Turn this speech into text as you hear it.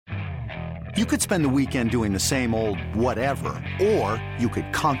You could spend the weekend doing the same old whatever, or you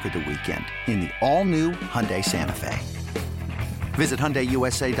could conquer the weekend in the all-new Hyundai Santa Fe. Visit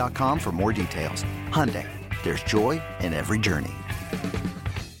HyundaiUSA.com for more details. Hyundai, there's joy in every journey.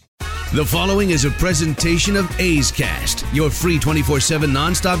 The following is a presentation of A's Cast, your free 24/7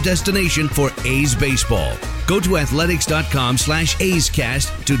 nonstop destination for A's baseball. Go to athletics.com/A's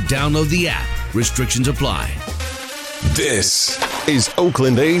Cast to download the app. Restrictions apply. This is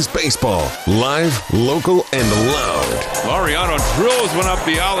Oakland A's baseball, live, local, and loud. Laureano drills one up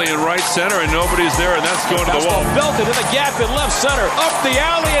the alley in right center, and nobody's there, and that's going to the wall. Belted in the gap in left center, up the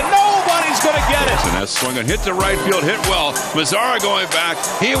alley, and nobody's going to get it. And that's swinging, hit to right field, hit well. Mazzara going back.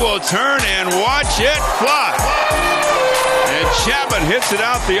 He will turn and watch it fly. And Chapman hits it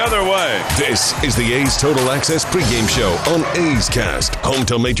out the other way. This is the A's Total Access pregame show on A's Cast, home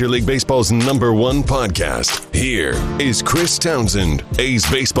to Major League Baseball's #1 podcast. Here is Chris Townsend. A's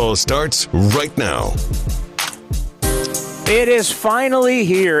baseball starts right now. It is finally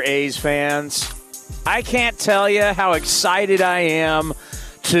here, A's fans. I can't tell you how excited I am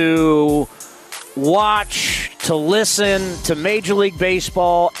to watch, to listen to Major League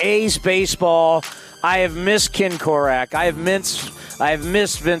Baseball, A's baseball. I have missed Ken Korak. I have missed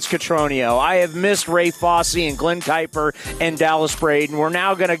Vince Cotroneo. I have missed Ray Fosse and Glenn Kuiper and Dallas Braden. We're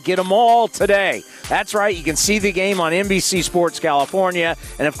now going to get them all today. That's right. You can see the game on NBC Sports California.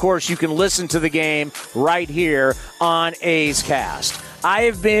 And, of course, you can listen to the game right here on A's Cast. I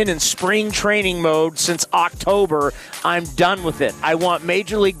have been in spring training mode since October. I'm done with it. I want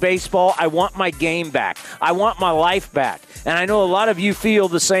Major League Baseball. I want my game back. I want my life back. And I know a lot of you feel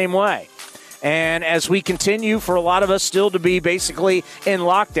the same way. And as we continue for a lot of us still to be basically in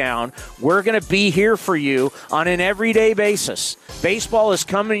lockdown, we're going to be here for you on an everyday basis. Baseball is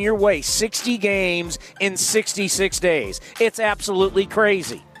coming your way, 60 games in 66 days. It's absolutely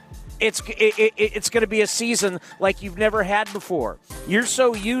crazy. It's going to be a season like you've never had before. You're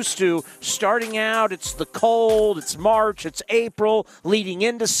so used to starting out, it's the cold, it's March, it's April, leading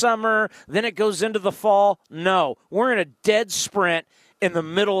into summer, then it goes into the fall. No, we're in a dead sprint in the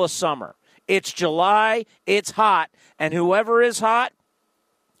middle of summer. It's July, it's hot, and whoever is hot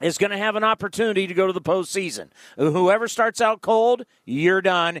is going to have an opportunity to go to the postseason. Whoever starts out cold, you're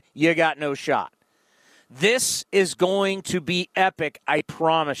done. You got no shot. This is going to be epic, I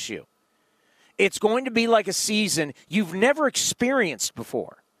promise you. It's going to be like a season you've never experienced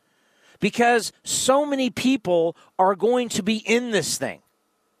before because so many people are going to be in this thing.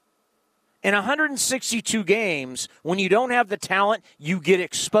 In 162 games, when you don't have the talent, you get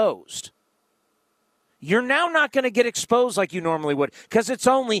exposed. You're now not going to get exposed like you normally would because it's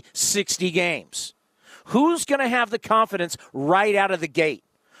only 60 games. Who's going to have the confidence right out of the gate?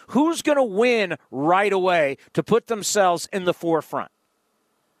 Who's going to win right away to put themselves in the forefront?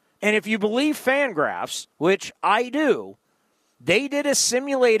 And if you believe Fangraphs, which I do, they did a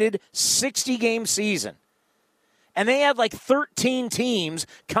simulated 60-game season. And they had like 13 teams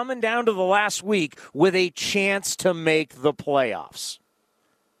coming down to the last week with a chance to make the playoffs.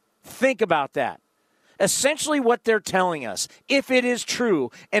 Think about that. Essentially what they're telling us, if it is true,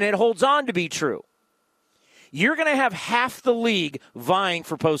 and it holds on to be true, you're going to have half the league vying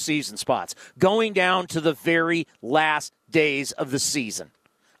for postseason spots, going down to the very last days of the season.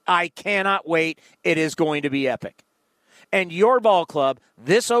 I cannot wait. It is going to be epic. And your ball club,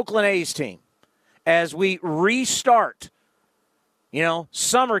 this Oakland A's team, as we restart,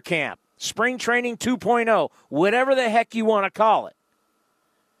 summer camp, spring training 2.0, whatever the heck you want to call it,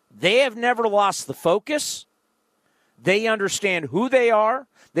 they have never lost the focus. They understand who they are.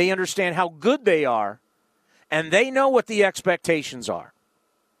 They understand how good they are. And they know what the expectations are.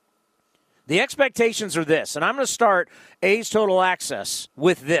 The expectations are this, and I'm going to start A's Total Access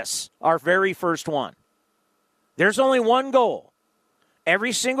with this, our very first one. There's only one goal.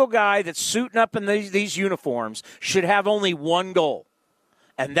 Every single guy that's suiting up in these uniforms should have only one goal.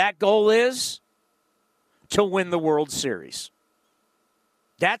 And that goal is to win the World Series.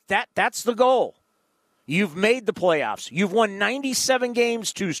 That's the goal. You've made the playoffs. You've won 97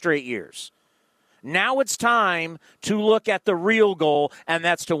 games 2 straight years. Now it's time to look at the real goal, and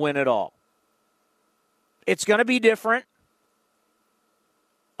that's to win it all. It's going to be different.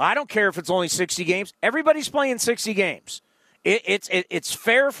 I don't care if it's only 60 games. Everybody's playing 60 games. It's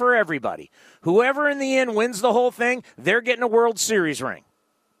fair for everybody. Whoever in the end wins the whole thing, they're getting a World Series ring.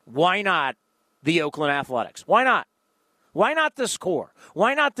 Why not the Oakland Athletics? Why not? Why not this core?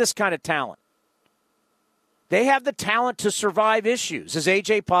 Why not this kind of talent? They have the talent to survive issues. As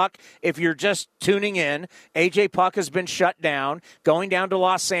A.J. Puck, if you're just tuning in, A.J. Puck has been shut down, going down to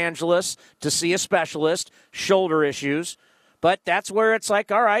Los Angeles to see a specialist, shoulder issues. But that's where it's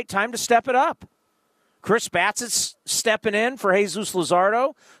like, all right, time to step it up. Chris Batsett's stepping in for Jesus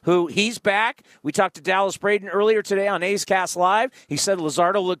Luzardo, who he's back. We talked to Dallas Braden earlier today on A's Cast Live. He said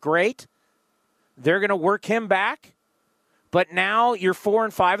Luzardo looked great. They're going to work him back. But now your 4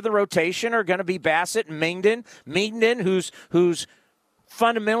 and 5 of the rotation are going to be Bassett and Mingden. Mingden, who's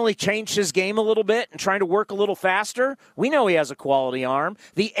fundamentally changed his game a little bit and trying to work a little faster. We know he has a quality arm.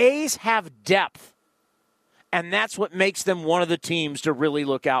 The A's have depth, and that's what makes them one of the teams to really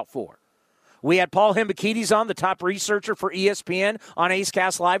look out for. We had Paul Hembekides on, the top researcher for ESPN on A's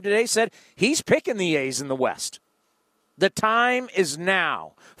Cast Live today, said he's picking the A's in the West. The time is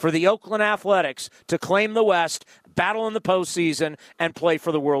now for the Oakland Athletics to claim the West, battle in the postseason, and play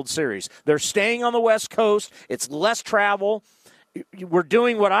for the World Series. They're staying on the West Coast. It's less travel. We're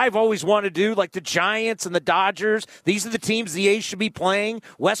doing what I've always wanted to do, like the Giants and the Dodgers. These are the teams the A's should be playing.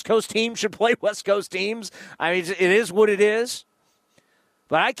 West Coast teams should play West Coast teams. I mean, it is what it is.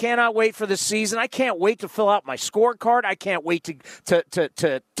 But I cannot wait for the season. I can't wait to fill out my scorecard. I can't wait to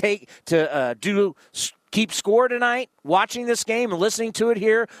keep score tonight, watching this game and listening to it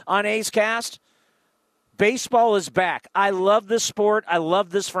here on A's Cast. Baseball is back. I love this sport. I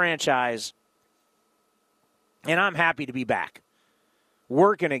love this franchise. And I'm happy to be back,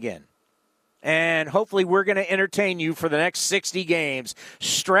 working again. And hopefully we're going to entertain you for the next 60 games.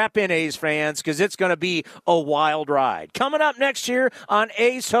 Strap in, A's fans, because it's going to be a wild ride. Coming up next year on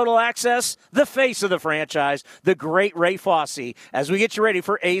A's Total Access, the face of the franchise, the great Ray Fosse, as we get you ready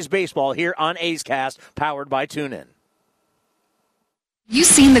for A's baseball here on A's Cast, powered by TuneIn. You've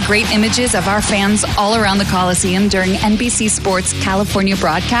seen the great images of our fans all around the Coliseum during NBC Sports California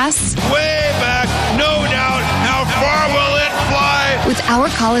broadcasts? Way back, no doubt. How far will it fly? With our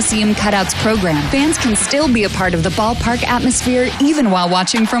Coliseum Cutouts program, fans can still be a part of the ballpark atmosphere even while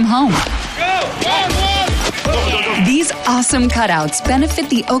watching from home. These awesome cutouts benefit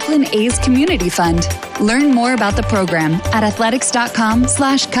the Oakland A's Community Fund. Learn more about the program at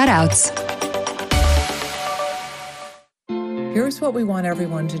athletics.com/cutouts. Here's what we want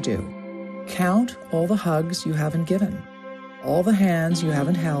everyone to do. Count all the hugs you haven't given, all the hands you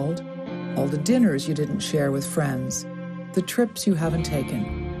haven't held, all the dinners you didn't share with friends, the trips you haven't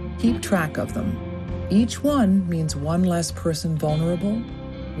taken. Keep track of them. Each one means one less person vulnerable,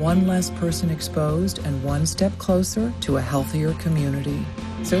 one less person exposed, and one step closer to a healthier community.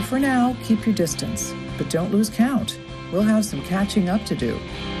 So for now, keep your distance, but don't lose count. We'll have some catching up to do.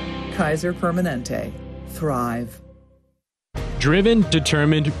 Kaiser Permanente. Thrive. Driven,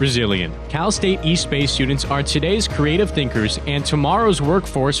 determined, resilient. Cal State East Bay students are today's creative thinkers and tomorrow's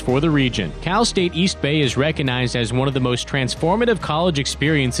workforce for the region. Cal State East Bay is recognized as one of the most transformative college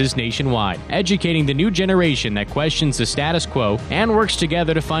experiences nationwide, educating the new generation that questions the status quo and works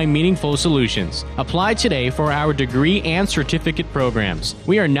together to find meaningful solutions. Apply today for our degree and certificate programs.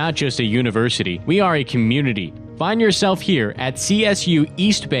 We are not just a university, we are a community. Find yourself here at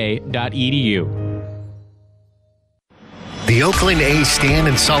csueastbay.edu. The Oakland A's stand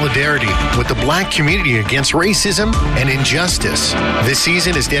in solidarity with the black community against racism and injustice. This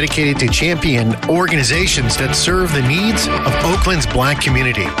season is dedicated to champion organizations that serve the needs of Oakland's black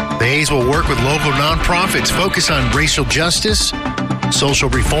community. The A's will work with local nonprofits focused on racial justice, social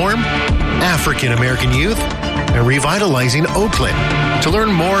reform, African American youth, and revitalizing Oakland. To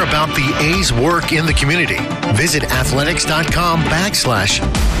learn more about the A's work in the community, visit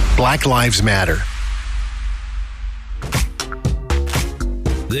athletics.com/Black Lives Matter.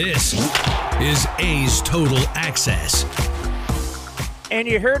 This is A's Total Access. And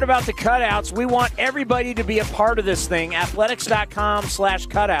you heard about the cutouts. We want everybody to be a part of this thing.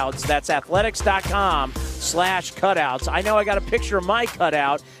 Athletics.com/cutouts. That's athletics.com/cutouts. I know I got a picture of my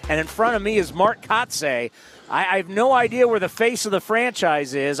cutout, and in front of me is Mark Kotsay. I have no idea where the face of the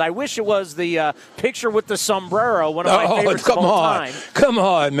franchise is. I wish it was the picture with the sombrero, one of my favorites of all time. Come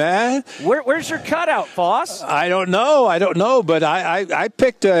on, man. Where's your cutout, Foss? I don't know, but I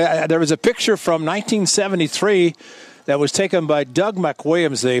picked, there was a picture from 1973 that was taken by Doug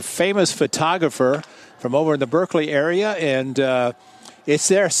McWilliams, a famous photographer from over in the Berkeley area, and it's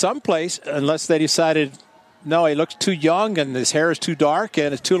there someplace, unless they decided, no, he looks too young and his hair is too dark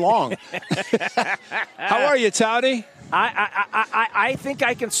and it's too long. How are you, Towdy? I think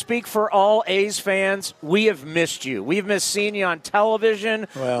I can speak for all A's fans. We have missed you. We've missed seeing you on television.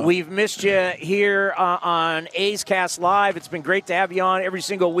 Well, we've missed you here on A's Cast Live. It's been great to have you on every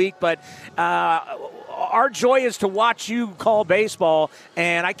single week, but our joy is to watch you call baseball,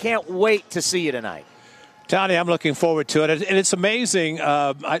 and I can't wait to see you tonight. Tony, I'm looking forward to it. And it's amazing.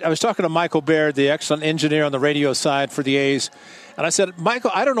 I was talking to Michael Baird, the excellent engineer on the radio side for the A's. And I said,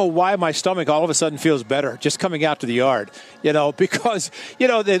 Michael, I don't know why my stomach all of a sudden feels better just coming out to the yard, because,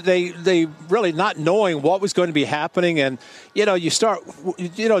 they really not knowing what was going to be happening. And,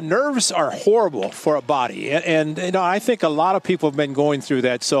 nerves are horrible for a body. And I think a lot of people have been going through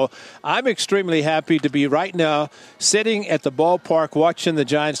that. So I'm extremely happy to be right now sitting at the ballpark watching the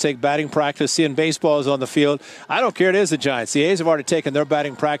Giants take batting practice, seeing baseballs on the field. I don't care. It is the Giants. The A's have already taken their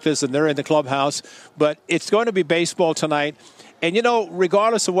batting practice, and they're in the clubhouse. But it's going to be baseball tonight. And,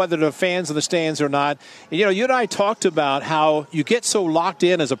 regardless of whether the fans in the stands or not, you and I talked about how you get so locked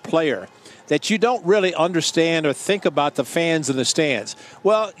in as a player that you don't really understand or think about the fans in the stands.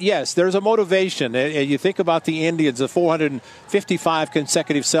 Well, yes, there's a motivation. You think about the Indians, the 455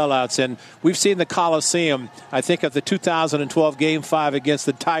 consecutive sellouts, and we've seen the Coliseum, I think, of the 2012 Game 5 against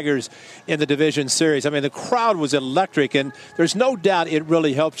the Tigers in the division series. I mean, the crowd was electric, and there's no doubt it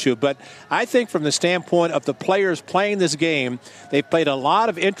really helped you. But I think from the standpoint of the players playing this game, they've played a lot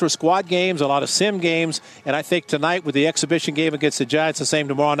of intra-squad games, a lot of sim games, and I think tonight with the exhibition game against the Giants, the same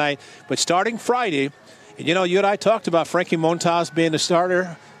tomorrow night, but starting Friday, and you and I talked about Frankie Montas being the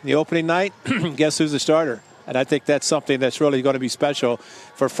starter the opening night. Guess who's the starter? And I think that's something that's really going to be special.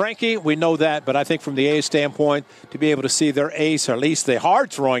 For Frankie, we know that, but I think from the A's standpoint, to be able to see their ace, or at least the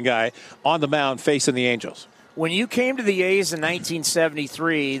hard-throwing guy, on the mound facing the Angels. When you came to the A's in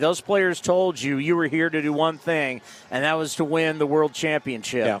 1973, those players told you were here to do one thing, and that was to win the World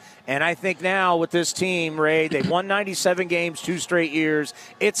Championship. Yeah. And I think now with this team, Ray, they've won 97 games 2 straight years.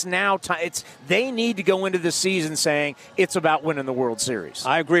 It's now time. They need to go into the season saying it's about winning the World Series.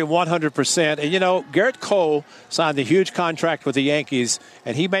 I agree 100%. And, Garrett Cole signed a huge contract with the Yankees,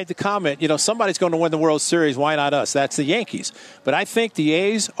 and he made the comment, somebody's going to win the World Series. Why not us? That's the Yankees. But I think the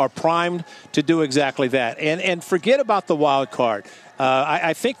A's are primed to do exactly that. And forget about the wild card.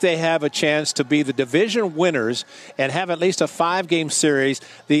 I think they have a chance to be the division winners and have at least a 5-game series.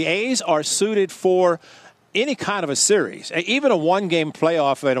 The A's are suited for any kind of a series, even a 1-game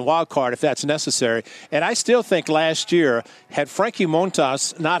playoff and a wild card if that's necessary. And I still think last year, had Frankie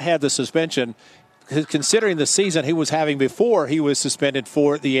Montas not had the suspension, considering the season he was having before he was suspended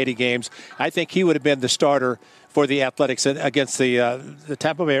for the 80 games, I think he would have been the starter for the Athletics against the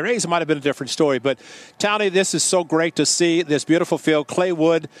Tampa Bay Rays. It might have been a different story. But, Townie, this is so great to see this beautiful field. Clay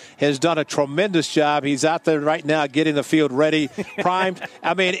Wood has done a tremendous job. He's out there right now getting the field ready, primed.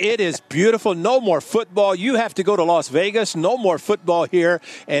 I mean, it is beautiful. No more football. You have to go to Las Vegas. No more football here.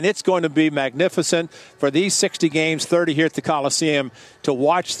 And it's going to be magnificent for these 60 games, 30 here at the Coliseum, to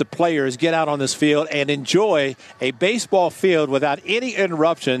watch the players get out on this field and enjoy a baseball field without any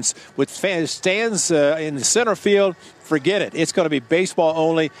interruptions, with fans stands in the center field. Forget it. It's going to be baseball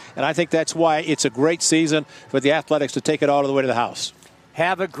only, and I think that's why it's a great season for the Athletics to take it all the way to the house.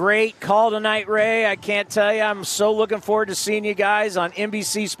 Have a great call tonight, Ray. I can't tell you, I'm so looking forward to seeing you guys on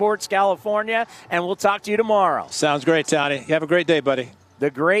NBC Sports California, and we'll talk to you tomorrow. Sounds great, Townie. You have a great day, buddy. The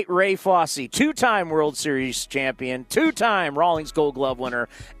great Ray Fosse, 2-time World Series champion, 2-time Rawlings Gold Glove winner,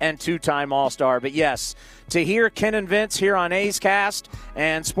 and 2-time All-Star. But yes, to hear Ken and Vince here on A's Cast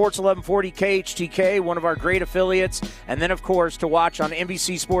and Sports 1140 KHTK, one of our great affiliates, and then, of course, to watch on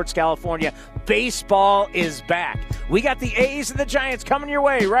NBC Sports California, baseball is back. We got the A's and the Giants coming your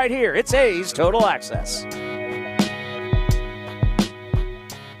way right here. It's A's Total Access.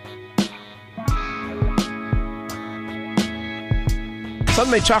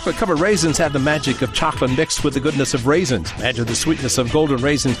 Sun-Maid chocolate-covered raisins have the magic of chocolate mixed with the goodness of raisins. Imagine the sweetness of golden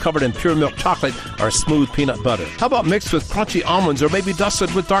raisins covered in pure milk chocolate or smooth peanut butter. How about mixed with crunchy almonds or maybe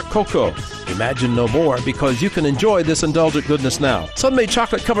dusted with dark cocoa? Imagine no more, because you can enjoy this indulgent goodness now. Sun-Maid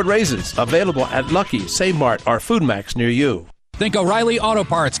chocolate-covered raisins, available at Lucky, Save Mart, or Food Max near you. Think O'Reilly Auto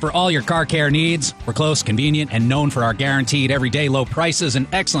Parts for all your car care needs. We're close, convenient, and known for our guaranteed everyday low prices and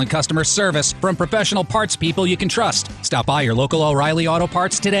excellent customer service from professional parts people you can trust. Stop by your local O'Reilly Auto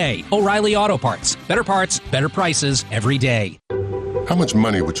Parts today. O'Reilly Auto Parts. Better parts, better prices every day. How much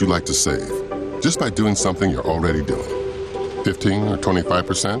money would you like to save just by doing something you're already doing? 15 or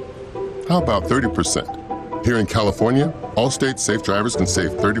 25%? How about 30%? Here in California, Allstate Safe Drivers can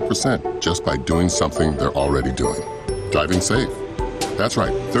save 30% just by doing something they're already doing. Driving safe. That's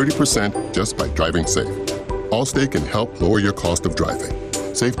right, 30% just by driving safe. Allstate can help lower your cost of driving.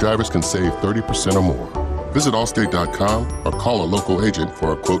 Safe drivers can save 30% or more. Visit allstate.com or call a local agent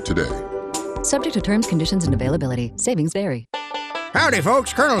for a quote today. Subject to terms, conditions, and availability. Savings vary. Howdy,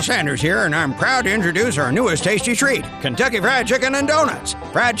 folks. Colonel Sanders here, and I'm proud to introduce our newest tasty treat, Kentucky Fried Chicken and Donuts.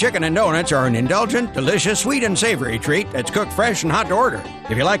 Fried chicken and donuts are an indulgent, delicious, sweet, and savory treat that's cooked fresh and hot to order.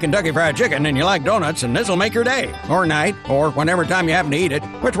 If you like Kentucky Fried Chicken and you like donuts, then this'll make your day, or night, or whenever time you happen to eat it,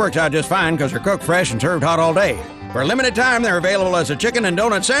 which works out just fine because they're cooked fresh and served hot all day. For a limited time, they're available as a chicken and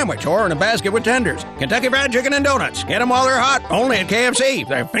donut sandwich or in a basket with tenders. Kentucky Fried Chicken and Donuts. Get them while they're hot, only at KFC.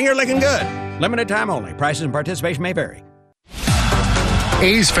 They're finger-licking good. Limited time only. Prices and participation may vary.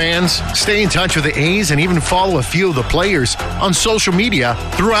 A's fans, stay in touch with the A's and even follow a few of the players on social media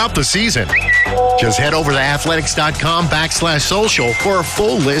throughout the season. Just head over to athletics.com/social for a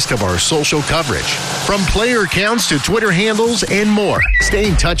full list of our social coverage. From player accounts to Twitter handles and more. Stay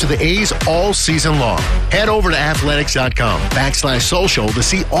in touch with the A's all season long. Head over to athletics.com/social to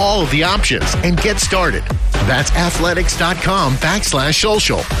see all of the options and get started. That's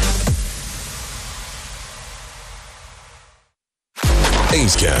athletics.com/social.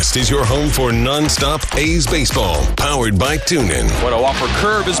 A's Cast is your home for nonstop A's baseball, powered by TuneIn. What a whopper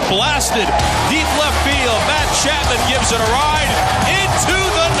curve is blasted. Deep left field. Matt Chapman gives it a ride into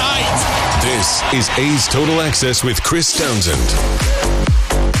the night. This is A's Total Access with Chris Townsend.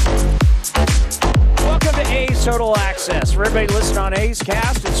 Welcome to A's Total Access. For everybody listening on A's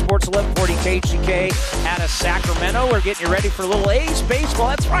Cast and Sports 1140 KGK out of Sacramento, we're getting you ready for a little A's baseball.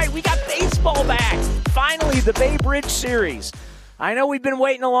 That's right, we got baseball back. Finally, the Bay Bridge Series. I know we've been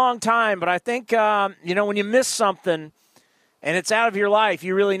waiting a long time, but I think, when you miss something and it's out of your life,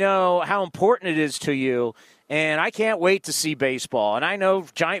 you really know how important it is to you. And I can't wait to see baseball. And I know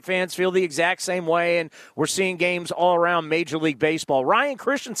Giant fans feel the exact same way, and we're seeing games all around Major League Baseball. Ryan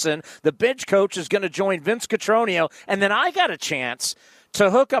Christensen, the bench coach, is going to join Vince Cotroneo. And then I got a chance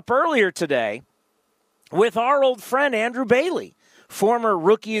to hook up earlier today with our old friend Andrew Bailey. Former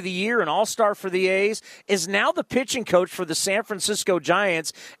Rookie of the Year and All-Star for the A's, is now the pitching coach for the San Francisco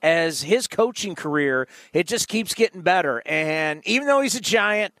Giants. As his coaching career, it just keeps getting better. And even though he's a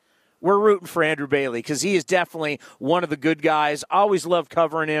Giant, we're rooting for Andrew Bailey because he is definitely one of the good guys. Always loved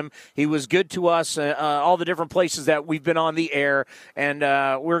covering him. He was good to us, all the different places that we've been on the air, and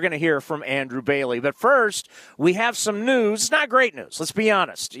we're going to hear from Andrew Bailey. But first, we have some news. It's not great news, let's be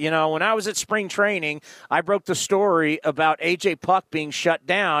honest. When I was at spring training, I broke the story about A.J. Puck being shut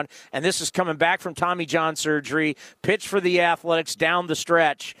down, and this is coming back from Tommy John surgery, pitched for the Athletics down the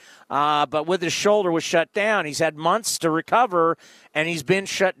stretch. But with his shoulder was shut down, he's had months to recover, and he's been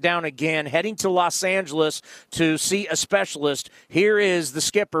shut down again, heading to Los Angeles to see a specialist. Here is the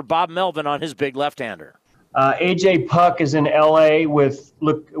skipper, Bob Melvin, on his big left-hander. A.J. Puck is in L.A. with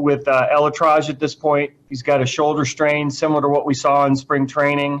Elatrage at this point. He's got a shoulder strain similar to what we saw in spring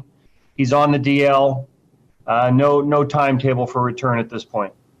training. He's on the DL. No timetable for return at this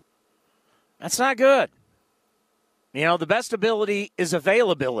point. That's not good. The best ability is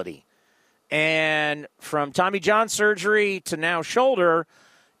availability. And from Tommy John surgery to now shoulder,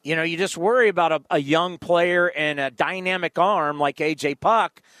 you just worry about a young player and a dynamic arm like A.J.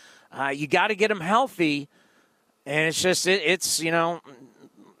 Puck. You got to get him healthy. And it's just,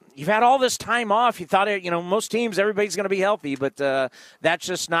 you've had all this time off. You thought, most teams, everybody's going to be healthy, but that's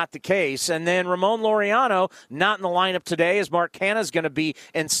just not the case. And then Ramon Laureano, not in the lineup today, as Mark Canha's going to be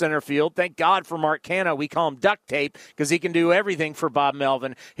in center field. Thank God for Mark Canha. We call him duct tape because he can do everything for Bob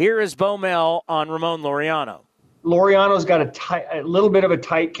Melvin. Here is Bo Mel on Ramon Laureano. Laureano's got a little bit of a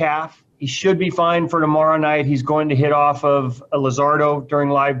tight calf. He should be fine for tomorrow night. He's going to hit off of a Luzardo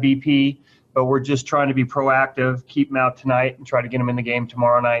during live BP. But we're just trying to be proactive, keep him out tonight, and try to get him in the game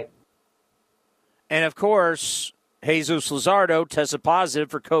tomorrow night. And, of course, Jesus Luzardo tested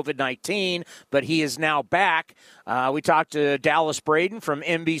positive for COVID-19, but he is now back. We talked to Dallas Braden from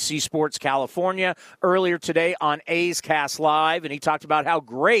NBC Sports California earlier today on A's Cast Live, and he talked about how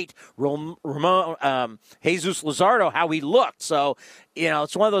great Jesus Luzardo, how he looked. So,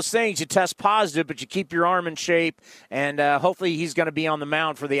 it's one of those things, you test positive, but you keep your arm in shape, and hopefully he's going to be on the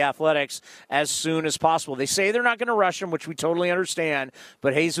mound for the Athletics as soon as possible. They say they're not going to rush him, which we totally understand,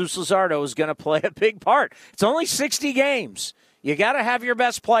 but Jesus Luzardo is going to play a big part. It's only 60 games. You got to have your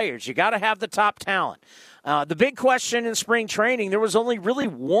best players. You got to have the top talent. The big question in spring training, there was only really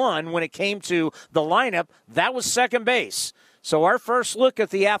one when it came to the lineup. That was second base. So our first look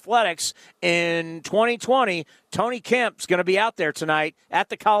at the Athletics in 2020, Tony Kemp's going to be out there tonight at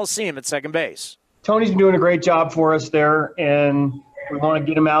the Coliseum at second base. Tony's been doing a great job for us there, and we want to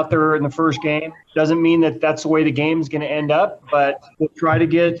get him out there in the first game. Doesn't mean that that's the way the game's going to end up, but we'll try to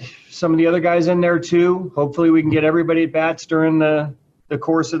get some of the other guys in there too. Hopefully we can get everybody at bats during the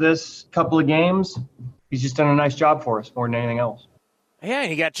course of this couple of games. He's just done a nice job for us more than anything else. Yeah,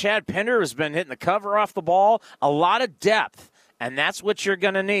 and you got Chad Pinder, who's been hitting the cover off the ball. A lot of depth, and that's what you're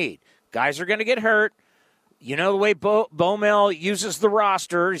going to need. Guys are going to get hurt. You know the way Bomel uses the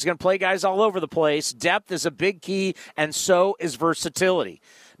roster. He's going to play guys all over the place. Depth is a big key, and so is versatility.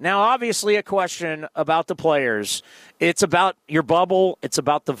 Now, obviously, a question about the players. It's about your bubble. It's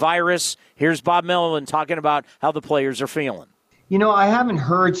about the virus. Here's Bob Melvin talking about how the players are feeling. I haven't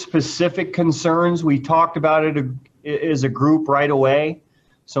heard specific concerns. We talked about it as a group right away.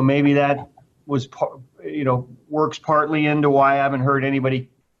 So maybe that was, works partly into why I haven't heard anybody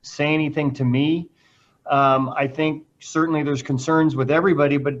say anything to me. I think certainly there's concerns with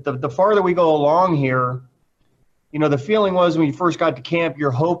everybody, but the farther we go along here, the feeling was when you first got to camp,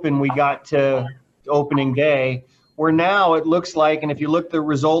 you're hoping we got to opening day, where now it looks like, and if you look at the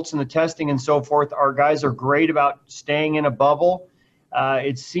results and the testing and so forth, our guys are great about staying in a bubble.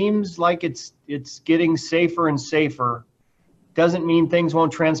 It seems like it's getting safer and safer. Doesn't mean things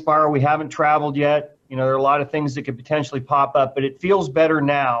won't transpire. We haven't traveled yet. There are a lot of things that could potentially pop up, but it feels better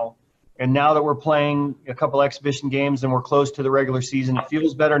now. And now that we're playing a couple exhibition games and we're close to the regular season, it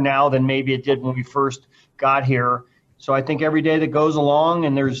feels better now than maybe it did when we first got here. So I think every day that goes along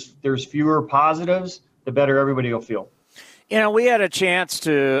and there's fewer positives, the better everybody will feel. We had a chance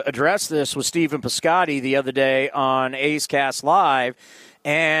to address this with Stephen Piscotty the other day on A's Cast Live,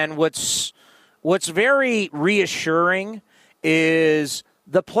 and what's very reassuring is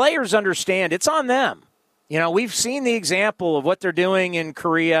the players understand it's on them. We've seen the example of what they're doing in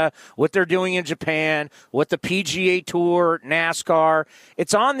Korea, what they're doing in Japan, what the PGA Tour, NASCAR.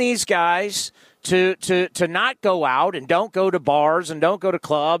 It's on these guys to not go out and don't go to bars and don't go to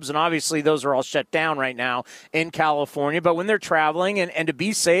clubs. And obviously those are all shut down right now in California. But when they're traveling and to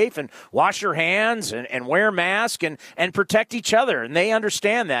be safe and wash your hands and wear a mask and protect each other. And they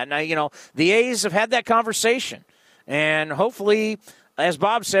understand that. Now, the A's have had that conversation. And hopefully, as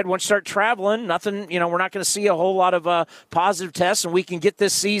Bob said, once you start traveling, nothing, we're not going to see a whole lot of positive tests, and we can get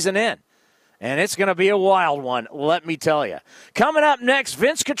this season in. And it's going to be a wild one, let me tell you. Coming up next,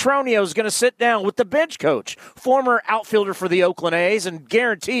 Vince Cotroneo is going to sit down with the bench coach, former outfielder for the Oakland A's, and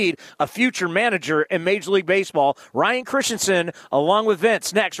guaranteed a future manager in Major League Baseball, Ryan Christensen, along with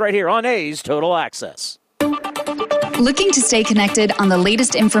Vince, next right here on A's Total Access. Looking to stay connected on the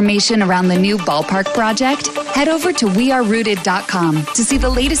latest information around the new ballpark project? Head over to wearerooted.com to see the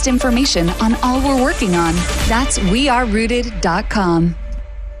latest information on all we're working on. That's wearerooted.com.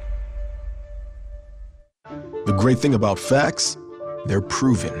 The great thing about facts, they're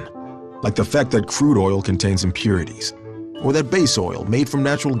proven. Like the fact that crude oil contains impurities, or that base oil made from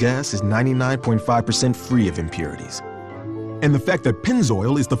natural gas is 99.5% free of impurities. And the fact that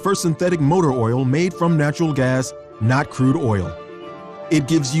Pennzoil is the first synthetic motor oil made from natural gas, not crude oil. It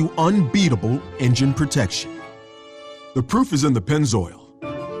gives you unbeatable engine protection. The proof is in the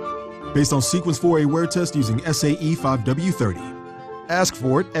Pennzoil. Based on Sequence 4A wear test using SAE 5W30. Ask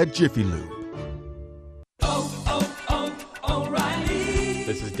for it at Jiffy Lube.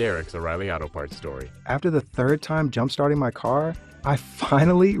 This is Derek's O'Reilly Auto Parts story. After the third time jump-starting my car, I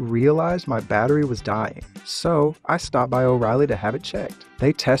finally realized my battery was dying. So I stopped by O'Reilly to have it checked.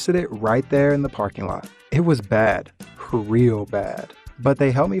 They tested it right there in the parking lot. It was bad, real bad. But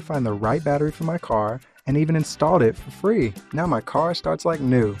they helped me find the right battery for my car and even installed it for free. Now my car starts like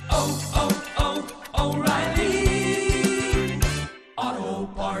new. O'Reilly Auto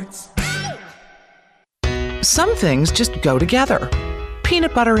Parts. Some things just go together.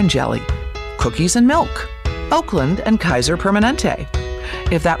 Peanut butter and jelly, cookies and milk, Oakland and Kaiser Permanente.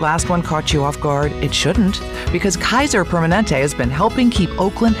 If that last one caught you off guard, it shouldn't, because Kaiser Permanente has been helping keep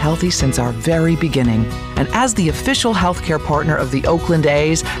Oakland healthy since our very beginning. And as the official healthcare partner of the Oakland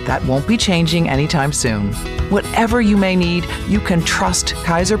A's, that won't be changing anytime soon. Whatever you may need, you can trust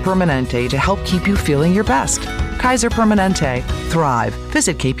Kaiser Permanente to help keep you feeling your best. Kaiser Permanente. Thrive.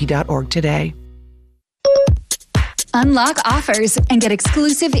 Visit kp.org today. Unlock offers and get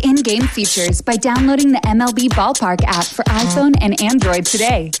exclusive in-game features by downloading the MLB Ballpark app for iPhone and Android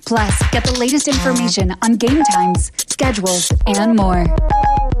today. Plus, get the latest information on game times, schedules, and more.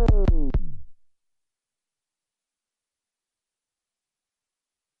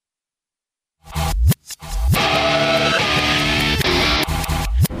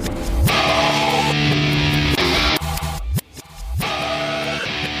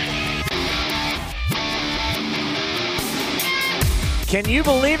 Can you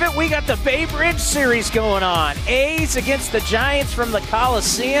believe it? We got the Bay Bridge series going on. A's against the Giants from the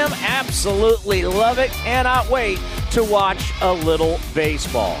Coliseum. Absolutely love it. Cannot wait to watch a little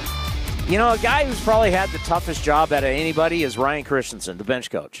baseball. A guy who's probably had the toughest job out of anybody is Ryan Christensen, the bench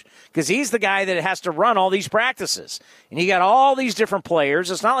coach, because he's the guy that has to run all these practices. And you got all these different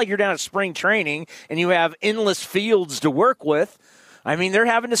players. It's not like you're down at spring training and you have endless fields to work with. I mean, they're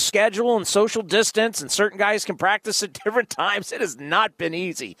having to schedule and social distance, and certain guys can practice at different times. It has not been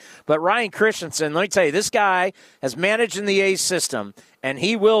easy. But Ryan Christensen, let me tell you, this guy has managed in the A's system, and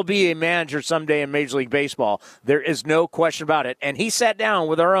he will be a manager someday in Major League Baseball. There is no question about it. And he sat down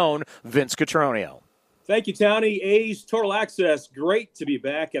with our own Vince Cotroneo. Thank you, Townie. A's Total Access, great to be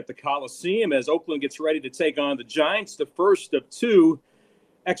back at the Coliseum as Oakland gets ready to take on the Giants, the first of 2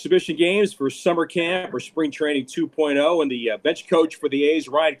 exhibition games for summer camp or spring training 2.0. And the bench coach for the A's,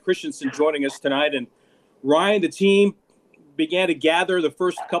 Ryan Christensen, joining us tonight. And Ryan, the team began to gather the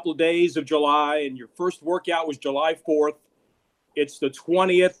first couple of days of July, and your first workout was July 4th. It's the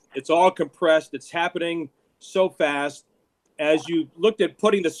 20th. It's all compressed. It's happening so fast. As you looked at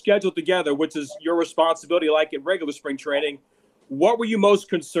putting the schedule together, which is your responsibility like in regular spring training, what were you most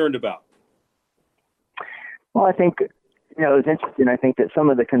concerned about? Well, I think, it was interesting. I think that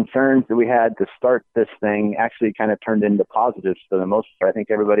some of the concerns that we had to start this thing actually kind of turned into positives for the most part. I think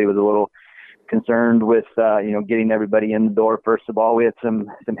everybody was a little concerned with, getting everybody in the door. First of all, we had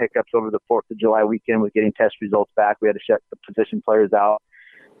some hiccups over the 4th of July weekend with getting test results back. We had to shut the position players out.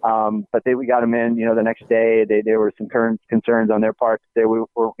 But we got them in, the next day. There were some concerns on their part that we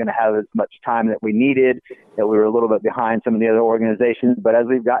weren't going to have as much time that we needed, that we were a little bit behind some of the other organizations. But as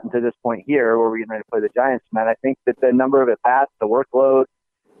we've gotten to this point here where we're getting ready to play the Giants, man, I think that the number of at-bats, the workload,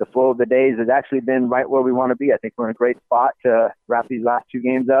 the flow of the days has actually been right where we want to be. I think we're in a great spot to wrap these last 2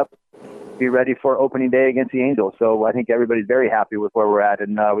 games up, be ready for opening day against the Angels. So I think everybody's very happy with where we're at.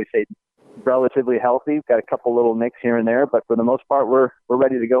 And we say relatively healthy. We've got a couple little nicks here and there, but for the most part, we're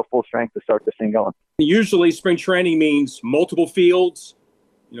ready to go full strength to start this thing going. Usually spring training means multiple fields,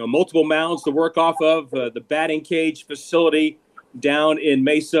 multiple mounds to work off of, the batting cage facility down in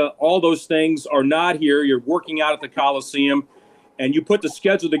Mesa. All those things are not here. You're working out at the Coliseum, and you put the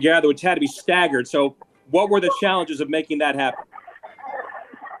schedule together, which had to be staggered. So what were the challenges of making that happen?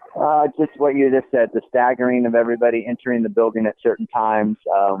 Just what you just said, the staggering of everybody entering the building at certain times.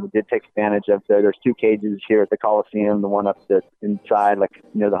 We did take advantage of there's 2 cages here at the Coliseum, the one up the inside, like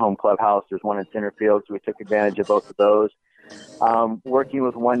near the home clubhouse. There's one in center field, so we took advantage of both of those. Working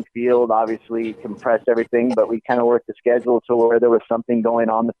with one field obviously compressed everything, but we kind of worked the schedule to where there was something going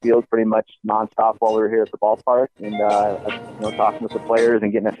on the field pretty much nonstop while we were here at the ballpark. And, talking with the players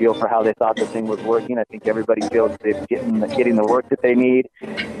and getting a feel for how they thought the thing was working. I think everybody feels they're getting the work that they need,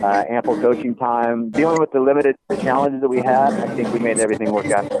 ample coaching time. Dealing with the limited challenges that we had, I think we made everything work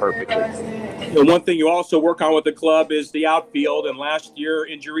out perfectly. One thing you also work on with the club is the outfield, and last year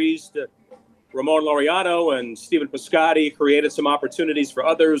injuries to Ramon Laureano and Stephen Piscotty created some opportunities for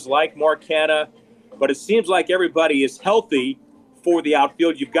others like Mark Canha, but it seems like everybody is healthy for the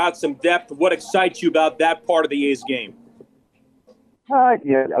outfield. You've got some depth. What excites you about that part of the A's game?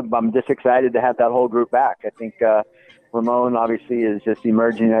 I'm just excited to have that whole group back. I think Ramon obviously is just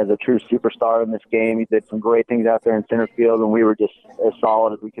emerging as a true superstar in this game. He did some great things out there in center field, and we were just as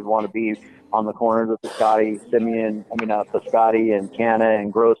solid as we could want to be on the corners with Piscotty and Canha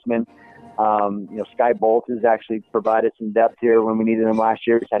and Grossman. Sky Bolt has actually provided some depth here when we needed him last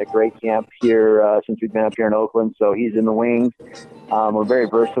year. He's had a great camp here since we've been up here in Oakland, so he's in the wings. We're very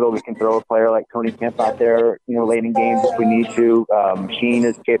versatile. We can throw a player like Tony Kemp out there, late in games if we need to. Sheen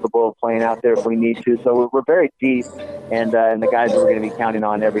is capable of playing out there if we need to. So we're very deep, and the guys that we're going to be counting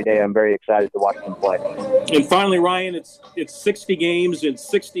on every day, I'm very excited to watch them play. And finally, Ryan, it's 60 games in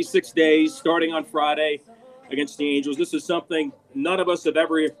 66 days, starting on Friday against the Angels. This is something none of us have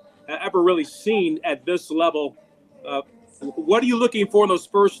ever really seen at this level. What are you looking for in those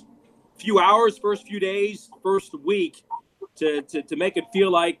first few hours, first few days, first week to make it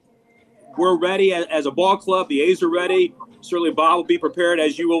feel like we're ready as a ball club? The A's are ready. Certainly Bob will be prepared,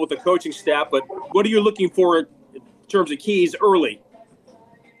 as you will with the coaching staff. But what are you looking for in terms of keys early?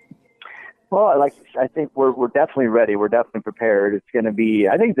 Well, I think we're definitely ready. We're definitely prepared. It's going to be,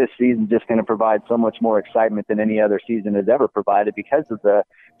 I think this season is just going to provide so much more excitement than any other season has ever provided because of the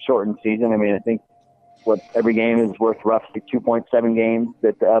shortened season. I mean, I think every game is worth roughly 2.7 games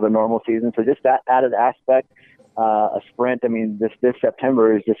that have a normal season. So just that added aspect, a sprint. I mean, this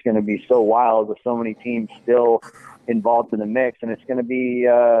September is just going to be so wild with so many teams still involved in the mix. And it's going to be,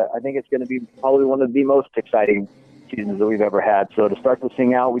 I think it's going to be probably one of the most exciting seasons that we've ever had. So to start this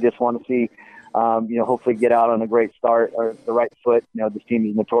thing out, we just want to see, hopefully get out on a great start or the right foot. This team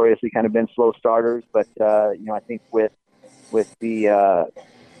has notoriously kind of been slow starters, but I think with the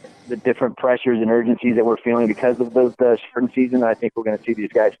different pressures and urgencies that we're feeling because of the shortened season, I think we're going to see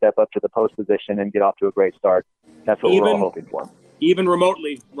these guys step up to the post position and get off to a great start. That's what we're all hoping for. Even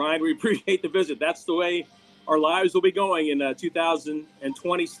remotely, Ryan, we appreciate the visit. That's the way our lives will be going in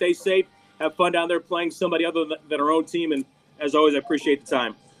 2020. Stay safe. Have fun down there playing somebody other than our own team. And as always, I appreciate the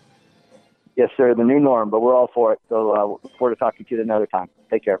time. Yes, sir. The new norm, but we're all for it. So look forward to talking to you another time.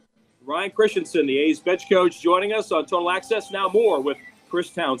 Take care. Ryan Christensen, the A's bench coach, joining us on Total Access. Now more with Chris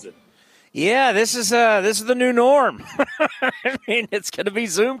Townsend. Yeah, this is the new norm. I mean, it's going to be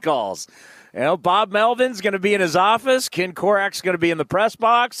Zoom calls. You know, Bob Melvin's going to be in his office. Ken Korak's going to be in the press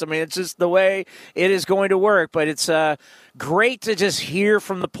box. I mean, it's just the way it is going to work. But it's great to just hear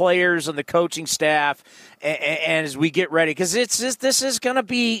from the players and the coaching staff and as we get ready. Because this is going to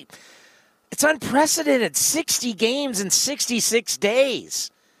be – it's unprecedented. 60 games in 66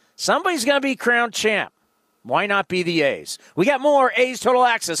 days. Somebody's going to be crowned champ. Why not be the A's? We got more A's Total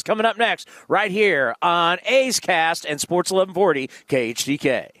Access coming up next right here on A's Cast and Sports 1140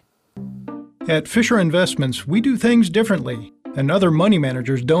 KHTK. At Fisher Investments, we do things differently, and other money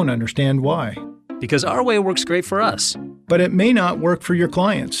managers don't understand why. Because our way works great for us. But it may not work for your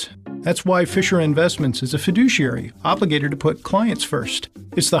clients. That's why Fisher Investments is a fiduciary, obligated to put clients first.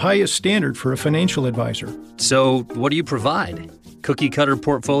 It's the highest standard for a financial advisor. So, what do you provide? Cookie-cutter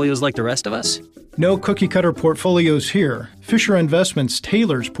portfolios like the rest of us? No cookie-cutter portfolios here. Fisher Investments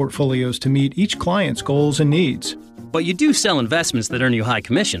tailors portfolios to meet each client's goals and needs. But you do sell investments that earn you high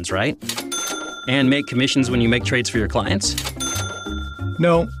commissions, right? And make commissions when you make trades for your clients?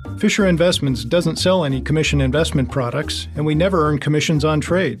 No, Fisher Investments doesn't sell any commission investment products, and we never earn commissions on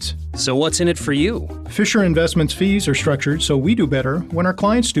trades. So what's in it for you? Fisher Investments fees are structured so we do better when our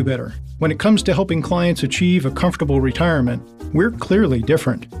clients do better. When it comes to helping clients achieve a comfortable retirement, we're clearly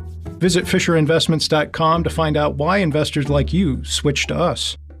different. Visit FisherInvestments.com to find out why investors like you switch to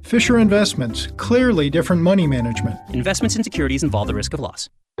us. Fisher Investments, clearly different money management. Investments in securities involve the risk of loss.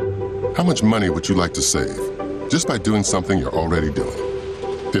 How much money would you like to save just by doing something you're already doing?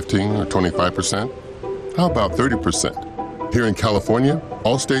 15 or 25%? How about 30%? Here in California,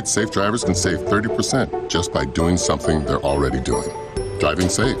 Allstate safe drivers can save 30% just by doing something they're already doing. Driving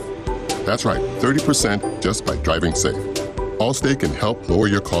safe. That's right, 30% just by driving safe. Allstate can help lower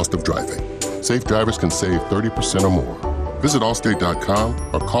your cost of driving. Safe drivers can save 30% or more. Visit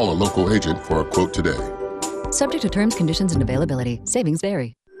Allstate.com or call a local agent for a quote today. Subject to terms, conditions, and availability. Savings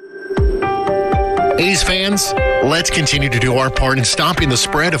vary. A's fans, let's continue to do our part in stopping the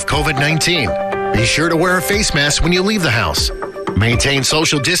spread of COVID-19. Be sure to wear a face mask when you leave the house. Maintain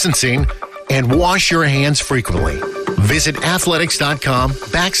social distancing and wash your hands frequently. Visit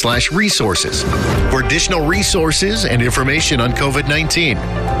athletics.com/resources for additional resources and information on COVID-19.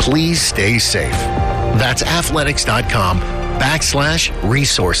 Please stay safe. That's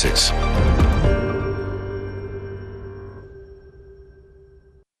athletics.com/resources.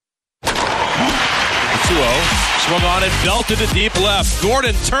 Swung on and belted to deep left.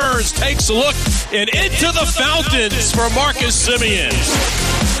 Gordon turns, takes a look, and into the fountains for Marcus Semien.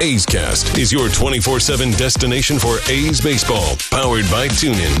 A's Cast is your 24/7 destination for A's baseball, powered by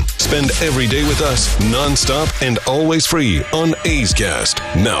TuneIn. Spend every day with us, nonstop and always free on A's Cast.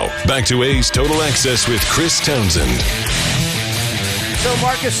 Now, back to A's Total Access with Chris Townsend. So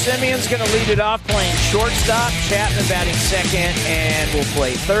Marcus Semien's going to lead it off playing shortstop, Chapman batting second, and will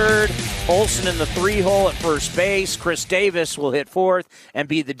play third. Olson in the 3-hole at first base. Chris Davis will hit fourth and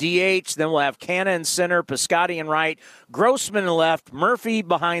be the DH. Then we'll have Canna in center, Piscotty in right, Grossman in left, Murphy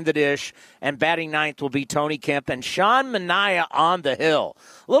behind the dish, and batting ninth will be Tony Kemp and Sean Manaea on the hill.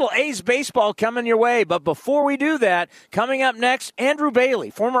 A little A's baseball coming your way, but before we do that, coming up next, Andrew Bailey,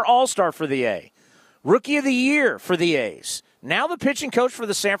 former All-Star for the A, Rookie of the Year for the A's. Now the pitching coach for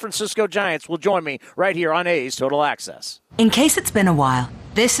the San Francisco Giants will join me right here on A's Total Access. In case it's been a while,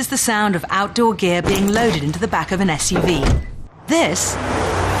 this is the sound of outdoor gear being loaded into the back of an SUV. This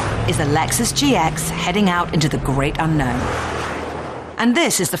is a Lexus GX heading out into the great unknown. And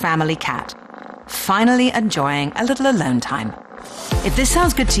this is the family cat, finally enjoying a little alone time. If this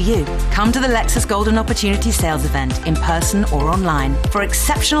sounds good to you, come to the Lexus Golden Opportunity Sales Event in person or online for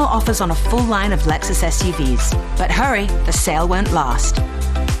exceptional offers on a full line of Lexus SUVs. But hurry, the sale won't last.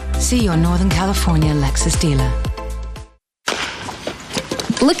 See your Northern California Lexus dealer.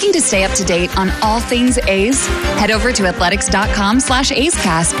 Looking to stay up to date on all things A's? Head over to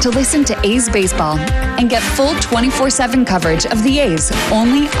athletics.com/A'sCast to listen to A's baseball and get full 24/7 coverage of the A's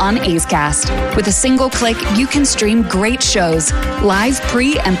only on A's Cast. With a single click, you can stream great shows, live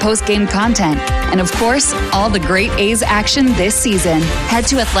pre- and post-game content, and of course, all the great A's action this season. Head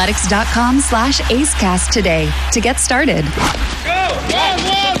to athletics.com/A'sCast today to get started. Go!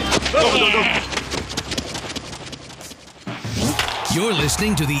 You're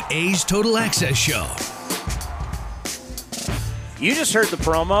listening to the A's Total Access Show. You just heard the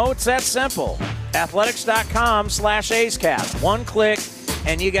promo. It's that simple. Athletics.com/A'sCast. One click,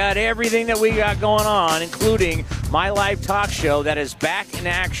 and you got everything that we got going on, including my live talk show that is back in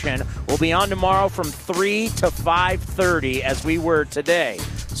action. We'll be on tomorrow from 3 to 5:30 as we were today.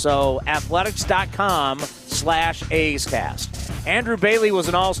 So athletics.com/A'sCast. Andrew Bailey was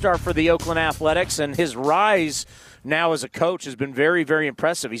an all-star for the Oakland Athletics, and his rise now as a coach has been very, very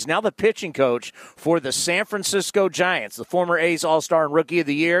impressive. He's now the pitching coach for the San Francisco Giants, the former A's All-Star and Rookie of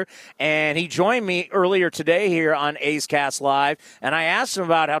the Year, and he joined me earlier today here on A's Cast Live, and I asked him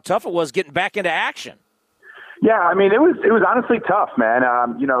about how tough it was getting back into action. Yeah, I mean, it was honestly tough, man.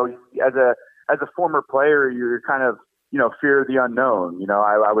 As a former player, you're kind of, fear of the unknown.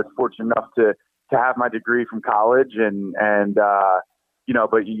 I was fortunate enough to have my degree from college and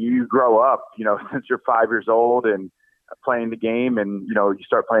but you grow up, since you're 5 years old and playing the game and, you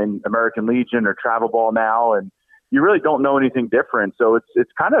start playing American Legion or travel ball now and you really don't know anything different. So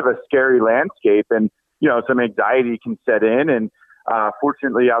it's kind of a scary landscape and, some anxiety can set in. And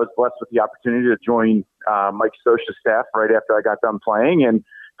fortunately, I was blessed with the opportunity to join Mike Scioscia's staff right after I got done playing and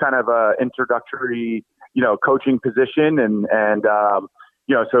kind of a introductory, coaching position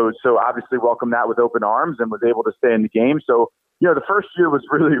so obviously welcomed that with open arms and was able to stay in the game. So, the first year was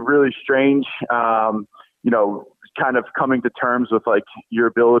really, really strange, kind of coming to terms with like your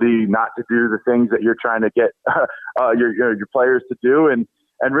ability not to do the things that you're trying to get your players to do and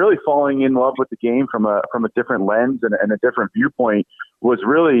really falling in love with the game from a different lens and a different viewpoint was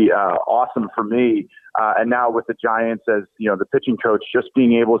really awesome for me. And now with the Giants as, the pitching coach, just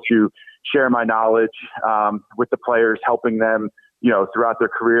being able to share my knowledge with the players, helping them, throughout their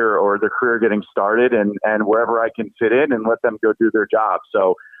career or their career getting started and wherever I can fit in and let them go do their job.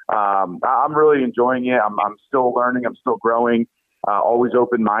 So I'm really enjoying it. I'm still learning. I'm still growing, always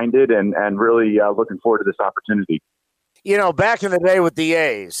open-minded and really looking forward to this opportunity. Back in the day with the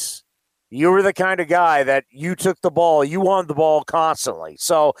A's, you were the kind of guy that you took the ball, you wanted the ball constantly.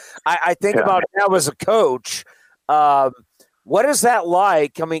 So I think about now as a coach, what is that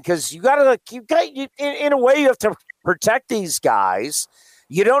like? I mean, because in a way you have to protect these guys.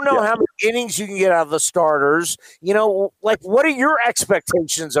 You don't know how many innings you can get out of the starters. What are your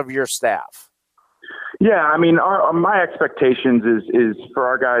expectations of your staff? Yeah, I mean, my expectations is for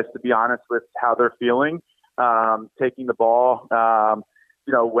our guys to be honest with how they're feeling, taking the ball,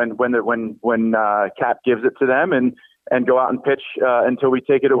 when Cap gives it to them and go out and pitch until we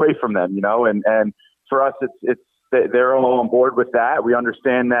take it away from them, and for us, it's they're all on board with that. We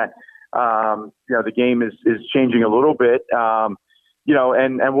understand that, the game is changing a little bit, and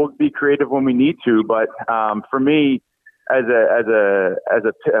we'll be creative when we need to. But for me, as a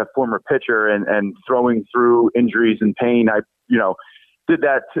former pitcher and throwing through injuries and pain, I did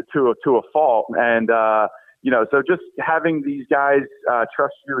that to a fault. And so just having these guys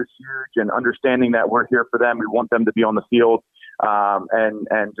trust you is huge, and understanding that we're here for them. We want them to be on the field,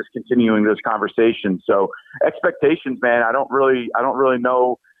 and just continuing those conversations. So expectations, man. I don't really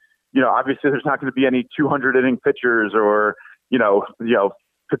know. Obviously there's not going to be any 200 inning pitchers or,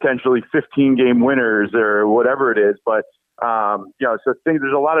 potentially 15 game winners or whatever it is. But, so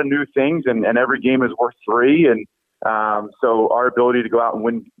there's a lot of new things and every game is worth 3. And, so our ability to go out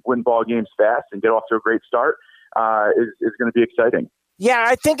and win ball games fast and get off to a great start, is going to be exciting. Yeah.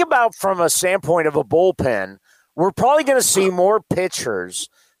 I think about from a standpoint of a bullpen, we're probably going to see more pitchers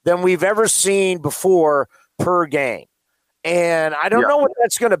than we've ever seen before per game. And I don't know what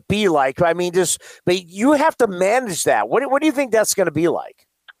that's going to be like. I mean, but you have to manage that. What do you think that's going to be like?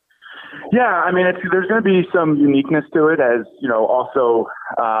 Yeah, I mean, there's going to be some uniqueness to it, as also,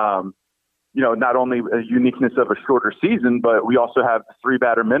 not only a uniqueness of a shorter season, but we also have the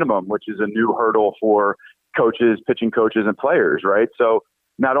 3-batter minimum, which is a new hurdle for coaches, pitching coaches, and players, right? So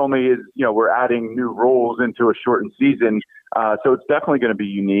not only is we're adding new roles into a shortened season, so it's definitely going to be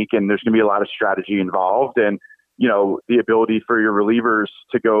unique, and there's going to be a lot of strategy involved, and the ability for your relievers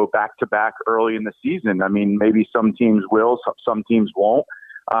to go back to back early in the season. I mean, maybe some teams will, some teams won't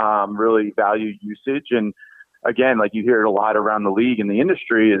really value usage. And again, like you hear it a lot around the league and the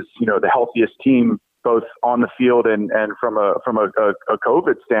industry is, the healthiest team, both on the field and from a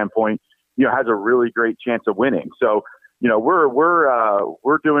COVID standpoint, has a really great chance of winning. So,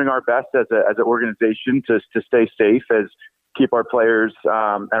 we're doing our best as an organization to stay safe, as keep our players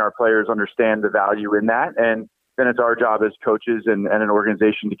and our players understand the value in that. And then it's our job as coaches and an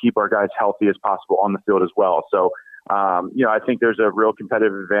organization to keep our guys healthy as possible on the field as well. So, I think there's a real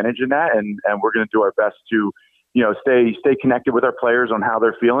competitive advantage in that, and we're going to do our best to, stay connected with our players on how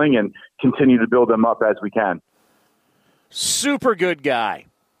they're feeling and continue to build them up as we can. Super good guy.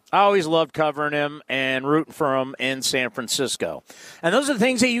 I always loved covering him and rooting for him in San Francisco. And those are the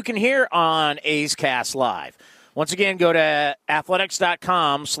things that you can hear on A's Cast Live. Once again, go to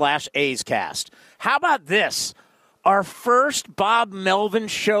athletics.com/A'sCast. How about this? Our first Bob Melvin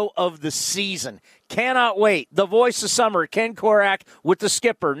show of the season. Cannot wait. The voice of summer, Ken Korak with the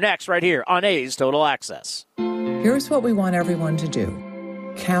skipper, next right here on A's Total Access. Here's what we want everyone to do.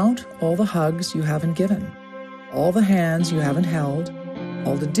 Count all the hugs you haven't given, all the hands you haven't held,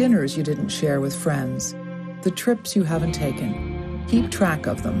 all the dinners you didn't share with friends, the trips you haven't taken. Keep track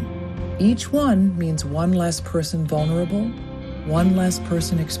of them. Each one means one less person vulnerable, one less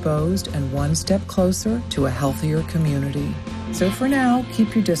person exposed, and one step closer to a healthier community. So for now,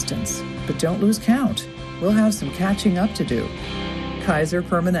 keep your distance, but don't lose count. We'll have some catching up to do. Kaiser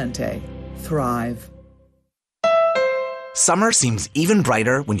Permanente. Thrive. Summer seems even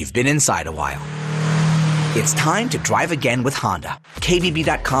brighter when you've been inside a while. It's time to drive again with Honda,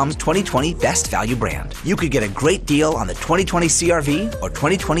 KBB.com's 2020 Best Value brand. You could get a great deal on the 2020 CR-V or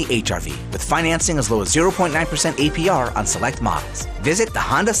 2020 HR-V with financing as low as 0.9% APR on select models. Visit the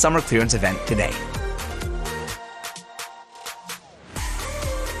Honda Summer Clearance event today.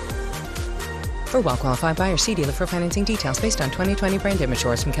 For well-qualified buyers, see dealer for financing details based on 2020 brand image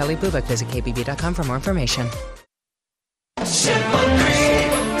source from Kelly Blue Book. Visit KBB.com for more information.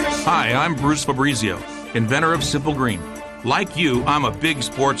 Hi, I'm Bruce Fabrizio, inventor of Simple Green. Like you, I'm a big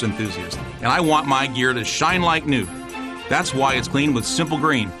sports enthusiast, and I want my gear to shine like new. That's why it's cleaned with Simple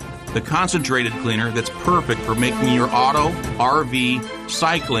Green, the concentrated cleaner that's perfect for making your auto, RV,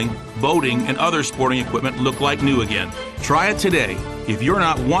 cycling, boating, and other sporting equipment look like new again. Try it today. If you're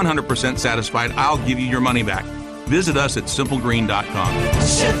not 100% satisfied, I'll give you your money back. Visit us at simplegreen.com.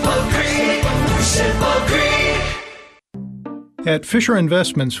 Simple Green, Simple Green. At Fisher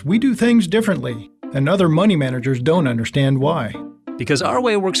Investments, we do things differently, and other money managers don't understand why. Because our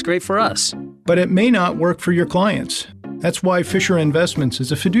way works great for us. But it may not work for your clients. That's why Fisher Investments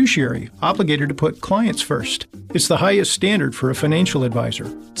is a fiduciary, obligated to put clients first. It's the highest standard for a financial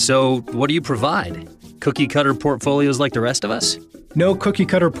advisor. So, what do you provide? Cookie-cutter portfolios like the rest of us? No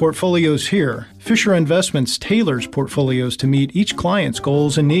cookie-cutter portfolios here. Fisher Investments tailors portfolios to meet each client's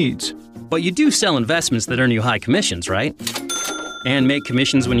goals and needs. But you do sell investments that earn you high commissions, right? And make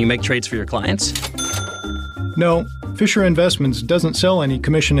commissions when you make trades for your clients? No, Fisher Investments doesn't sell any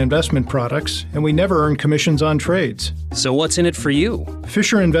commission investment products, and we never earn commissions on trades. So what's in it for you?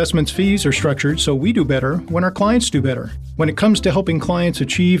 Fisher Investments fees are structured so we do better when our clients do better. When it comes to helping clients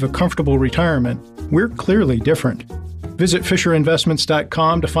achieve a comfortable retirement, we're clearly different. Visit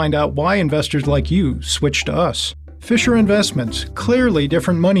FisherInvestments.com to find out why investors like you switch to us. Fisher Investments, clearly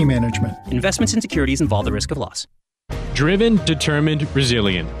different money management. Investments in securities involve the risk of loss. Driven, determined,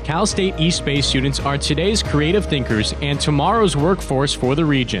 resilient. Cal State East Bay students are today's creative thinkers and tomorrow's workforce for the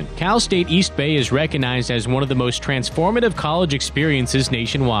region. Cal State East Bay is recognized as one of the most transformative college experiences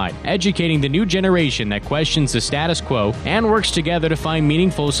nationwide, educating the new generation that questions the status quo and works together to find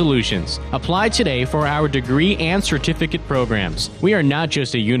meaningful solutions. Apply today for our degree and certificate programs. We are not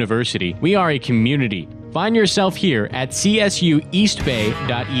just a university, we are a community. Find yourself here at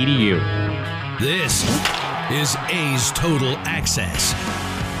csueastbay.edu. This is A's Total Access.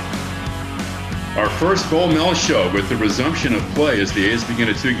 Our first Bo Mel show with the resumption of play as the A's begin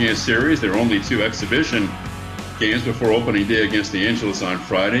a two-game series. There are only two exhibition games before opening day against the Angels on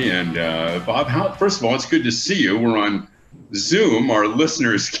Friday. And Bob, first of all, it's good to see you. We're on Zoom. Our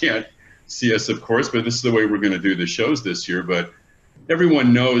listeners can't see us, of course, but this is the way we're going to do the shows this year. But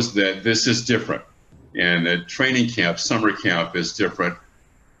everyone knows that this is different. And the training camp, summer camp is different.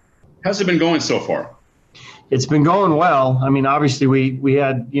 How's it been going so far? It's been going well. I mean, obviously we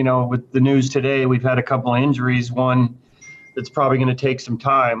had, with the news today, we've had a couple of injuries. One that's probably going to take some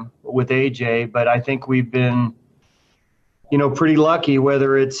time with AJ, but I think we've been, pretty lucky,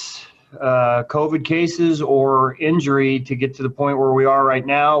 whether it's COVID cases or injury, to get to the point where we are right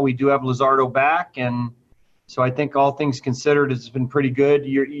now. We do have Luzardo back, and so I think all things considered, it's been pretty good.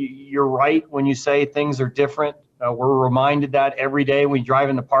 You're right when you say things are different. We're reminded that every day when we drive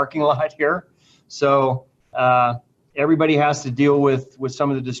in the parking lot here. So everybody has to deal with some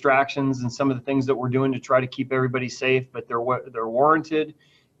of the distractions and some of the things that we're doing to try to keep everybody safe, but they're warranted,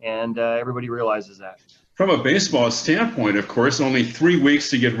 and everybody realizes that. From a baseball standpoint, of course, only 3 weeks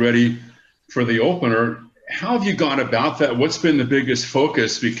to get ready for the opener. How have you gone about that? What's been the biggest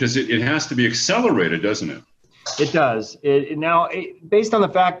focus? Because it has to be accelerated, doesn't it? It does. Based on the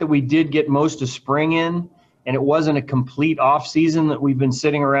fact that we did get most of spring in, and it wasn't a complete off season that we've been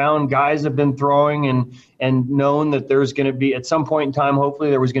sitting around. Guys have been throwing and known that there's going to be, at some point in time,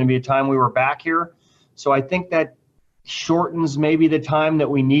 hopefully there was going to be a time we were back here. So I think that shortens maybe the time that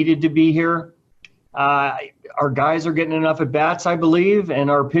we needed to be here. Our guys are getting enough at bats, I believe,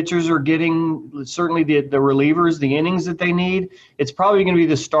 and our pitchers are getting certainly the relievers, the innings that they need. It's probably going to be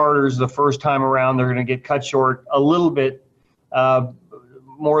the starters the first time around. They're going to get cut short a little bit,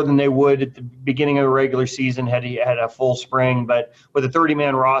 more than they would at the beginning of the regular season had a full spring. But with a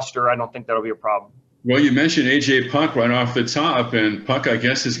 30-man roster, I don't think that'll be a problem. Well, you mentioned A.J. Puck right off the top, and Puck, I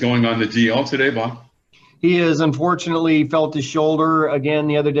guess, is going on the DL today, Bob. He is. Unfortunately, felt his shoulder again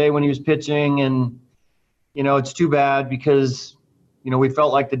the other day when he was pitching, and, it's too bad because, we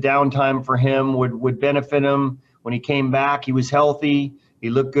felt like the downtime for him would benefit him. When he came back, he was healthy. He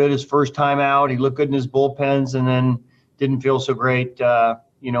looked good his first time out. He looked good in his bullpens, and then didn't feel so great,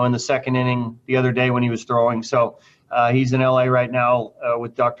 in the second inning the other day when he was throwing. So he's in LA right now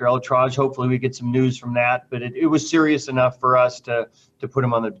with Dr. Elatraj. Hopefully we get some news from that. But it was serious enough for us to put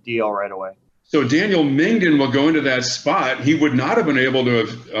him on the DL right away. So Daniel Mingden will go into that spot. He would not have been able to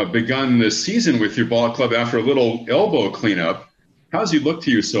have begun the season with your ball club after a little elbow cleanup. How's he look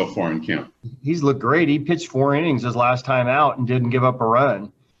to you so far in camp? He's looked great. He pitched 4 innings his last time out and didn't give up a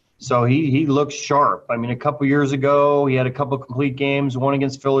run. So he looks sharp. I mean, a couple years ago, he had a couple complete games, one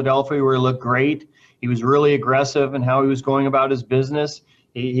against Philadelphia where he looked great. He was really aggressive in how he was going about his business.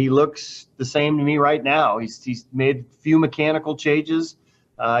 He looks the same to me right now. He's made a few mechanical changes.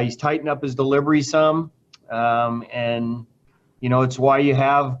 He's tightened up his delivery some. It's why you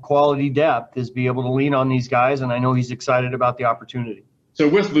have quality depth, is be able to lean on these guys, and I know he's excited about the opportunity. So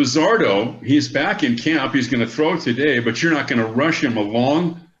with Luzardo, he's back in camp. He's going to throw today, but you're not going to rush him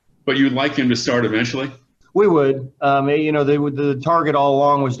along, but you'd like him to start eventually? We would. The target all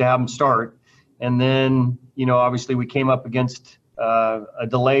along was to have him start. And then, obviously we came up against a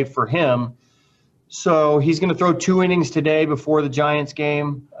delay for him. So he's going to throw 2 innings today before the Giants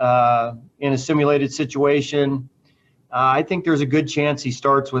game in a simulated situation. I think there's a good chance he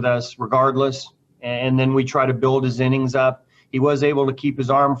starts with us regardless, and then we try to build his innings up. He was able to keep his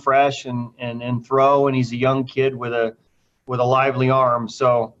arm fresh and throw, and he's a young kid with a lively arm.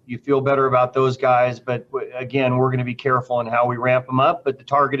 So you feel better about those guys. But again, we're going to be careful in how we ramp them up. But the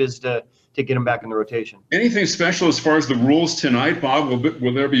target is to get him back in the rotation. Anything special as far as the rules tonight, Bob?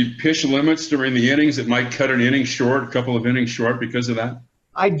 Will there be pitch limits during the innings that might cut an inning short, a couple of innings short because of that?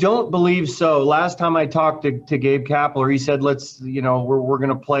 I don't believe so. Last time I talked to Gabe Kapler, he said, we're going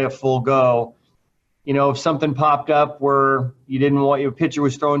to play a full go. If something popped up where you didn't want your pitcher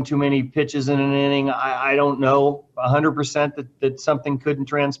was throwing too many pitches in an inning, I don't know 100% that something couldn't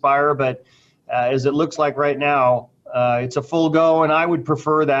transpire. But as it looks like right now, it's a full go, and I would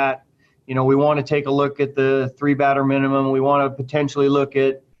prefer that. We want to take a look at the 3-batter minimum. We want to potentially look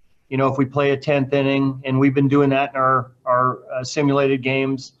at, if we play a 10th inning, and we've been doing that in our simulated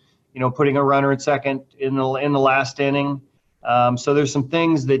games, putting a runner at second in the last inning. So there's some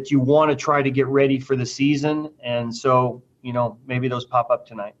things that you want to try to get ready for the season. And so, maybe those pop up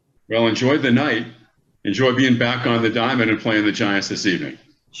tonight. Well, enjoy the night. Enjoy being back on the diamond and playing the Giants this evening.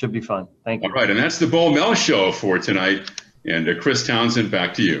 Should be fun. Thank you. All right. And that's the Bo Mel Show for tonight. And Chris Townsend,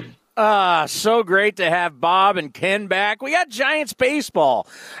 back to you. So great to have Bob and Ken back. We got Giants baseball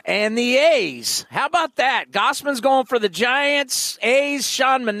and the A's. How about that? Gossman's going for the Giants. A's,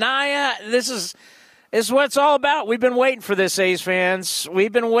 Sean Manaea. This is what it's all about. We've been waiting for this, A's fans.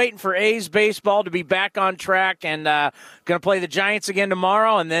 We've been waiting for A's baseball to be back on track, and going to play the Giants again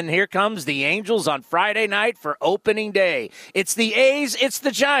tomorrow, and then here comes the Angels on Friday night for opening day. It's the A's, it's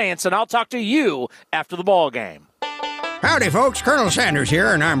the Giants, and I'll talk to you after the ball game. Howdy, folks. Colonel Sanders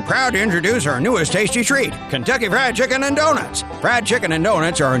here, and I'm proud to introduce our newest tasty treat, Kentucky Fried Chicken and Donuts. Fried chicken and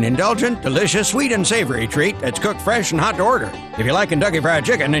donuts are an indulgent, delicious, sweet, and savory treat that's cooked fresh and hot to order. If you like Kentucky Fried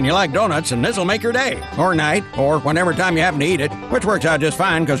Chicken and you like donuts, then this'll make your day, or night, or whenever time you happen to eat it, which works out just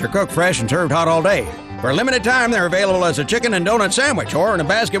fine because they're cooked fresh and served hot all day. For a limited time, they're available as a chicken and donut sandwich or in a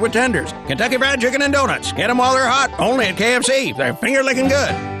basket with tenders. Kentucky Fried Chicken and Donuts. Get them while they're hot, only at KFC. They're finger-licking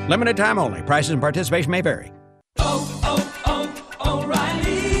good. Limited time only. Prices and participation may vary.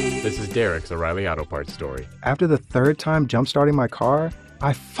 This is Derek's O'Reilly Auto Parts story. After the 3rd time jump-starting my car,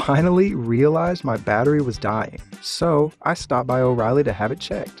 I finally realized my battery was dying. So I stopped by O'Reilly to have it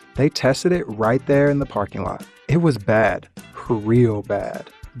checked. They tested it right there in the parking lot. It was bad, real bad.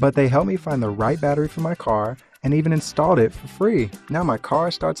 But they helped me find the right battery for my car and even installed it for free. Now my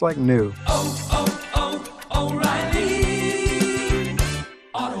car starts like new. O'Reilly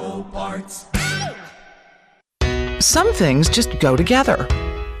Auto Parts. Some things just go together.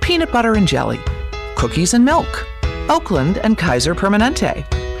 Peanut butter and jelly, cookies and milk, Oakland and Kaiser Permanente.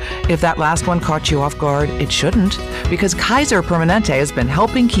 If that last one caught you off guard, it shouldn't, because Kaiser Permanente has been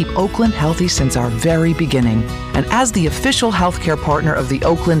helping keep Oakland healthy since our very beginning. And as the official healthcare partner of the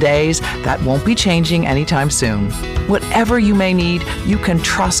Oakland A's, that won't be changing anytime soon. Whatever you may need, you can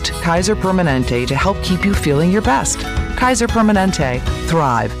trust Kaiser Permanente to help keep you feeling your best. Kaiser Permanente.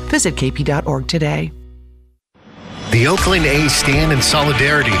 Thrive. Visit kp.org today. The Oakland A's stand in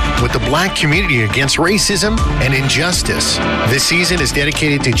solidarity with the black community against racism and injustice. This season is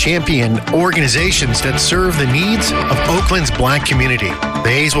dedicated to champion organizations that serve the needs of Oakland's black community. The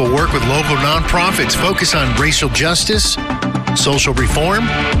A's will work with local nonprofits focused on racial justice, social reform,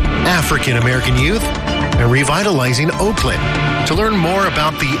 African American youth, and revitalizing Oakland. To learn more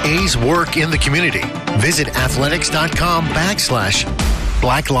about the A's work in the community, visit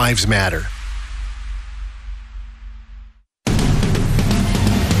athletics.com/Black Lives Matter.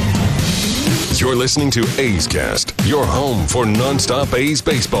 You're listening to A's Cast, your home for nonstop A's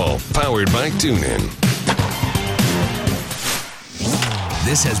baseball, powered by TuneIn.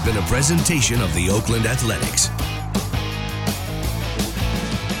 This has been a presentation of the Oakland Athletics.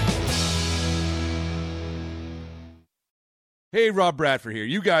 Hey, Rob Bradford here.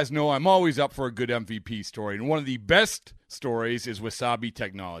 You guys know I'm always up for a good MVP story, and one of the best stories is Wasabi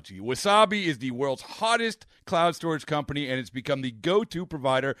Technology. Wasabi is the world's hottest cloud storage company, and it's become the go-to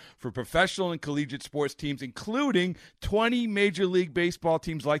provider for professional and collegiate sports teams, including 20 Major League Baseball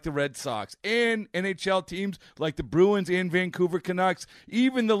teams like the Red Sox and NHL teams like the Bruins and Vancouver Canucks.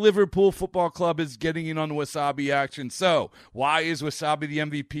 Even the Liverpool Football Club is getting in on the Wasabi action. So, why is Wasabi the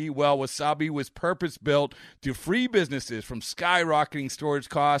MVP? Well, Wasabi was purpose-built to free businesses from skyrocketing storage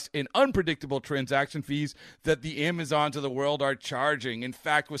costs and unpredictable transaction fees that the Amazons of the world are charging. In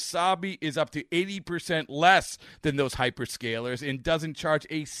fact, Wasabi is up to 80% less than those hyperscalers and doesn't charge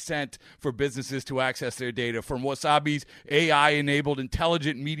a cent for businesses to access their data. From Wasabi's AI-enabled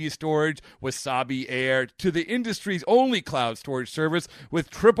intelligent media storage, Wasabi Air, to the industry's only cloud storage service with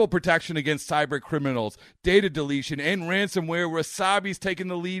triple protection against cyber criminals, data deletion, and ransomware, Wasabi's taken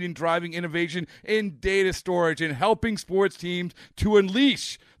the lead in driving innovation in data storage and helping sports teams to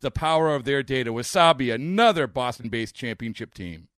unleash the power of their data. Wasabi, another Boston-based championship team.